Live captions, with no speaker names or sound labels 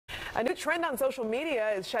A new trend on social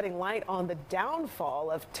media is shedding light on the downfall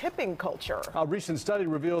of tipping culture. A recent study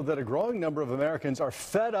revealed that a growing number of Americans are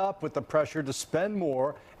fed up with the pressure to spend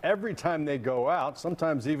more every time they go out,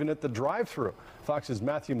 sometimes even at the drive-thru. Fox's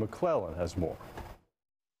Matthew McClellan has more.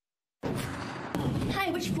 Hi,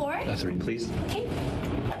 which floor? 3, please. Okay.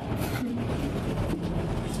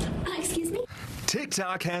 Excuse me?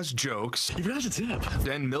 TikTok has jokes. You forgot to tip.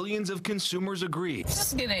 And millions of consumers agree.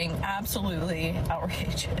 It's getting absolutely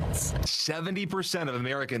outrageous. 70% of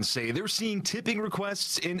Americans say they're seeing tipping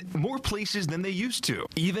requests in more places than they used to,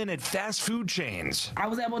 even at fast food chains. I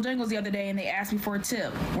was at Bojangles the other day and they asked me for a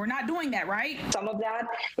tip. We're not doing that, right? Some of that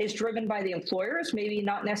is driven by the employers, maybe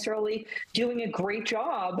not necessarily doing a great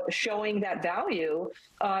job showing that value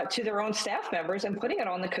to their own staff members and putting it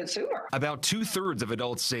on the consumer. About 2/3 of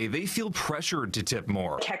adults say they feel pressured to tip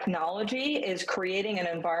more. Technology is creating an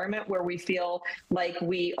environment where we feel like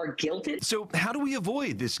we are guilted. So how do we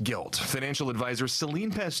avoid this guilt? Financial advisor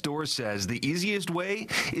Celine Pastor says the easiest way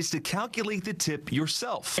is to calculate the tip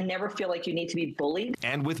yourself. And never feel like you need to be bullied.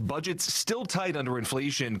 And with budgets still tight under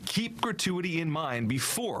inflation, keep gratuity in mind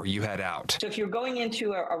before you head out. So if you're going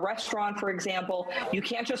into a restaurant, for example, you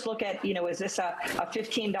can't just look at, is this a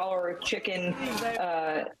 $15 chicken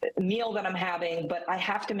meal that I'm having, but I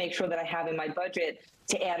have to make sure that I have in my budget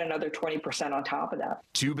to add another 20% on top of that.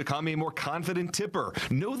 To become a more confident tipper,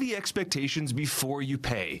 know the expectations before you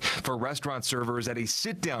pay. For restaurant servers at a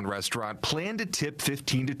sit-down restaurant, plan to tip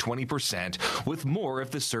 15 to 20%, with more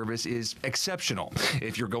if the service is exceptional.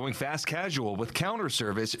 If you're going fast casual with counter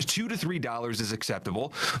service, $2 to $3 is acceptable.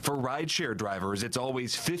 For rideshare drivers, it's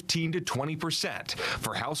always 15 to 20%.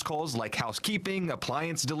 For house calls like housekeeping,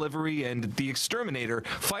 appliance delivery, and the exterminator,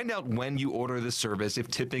 find out when you order the service if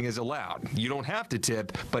tipping is allowed. You don't have to tip,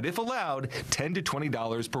 but if allowed, $10 to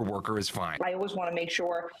 $20 per worker is fine. I always want to make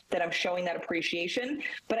sure that I'm showing that appreciation,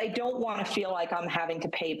 but I don't want to feel like I'm having to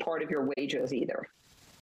pay part of your wages either.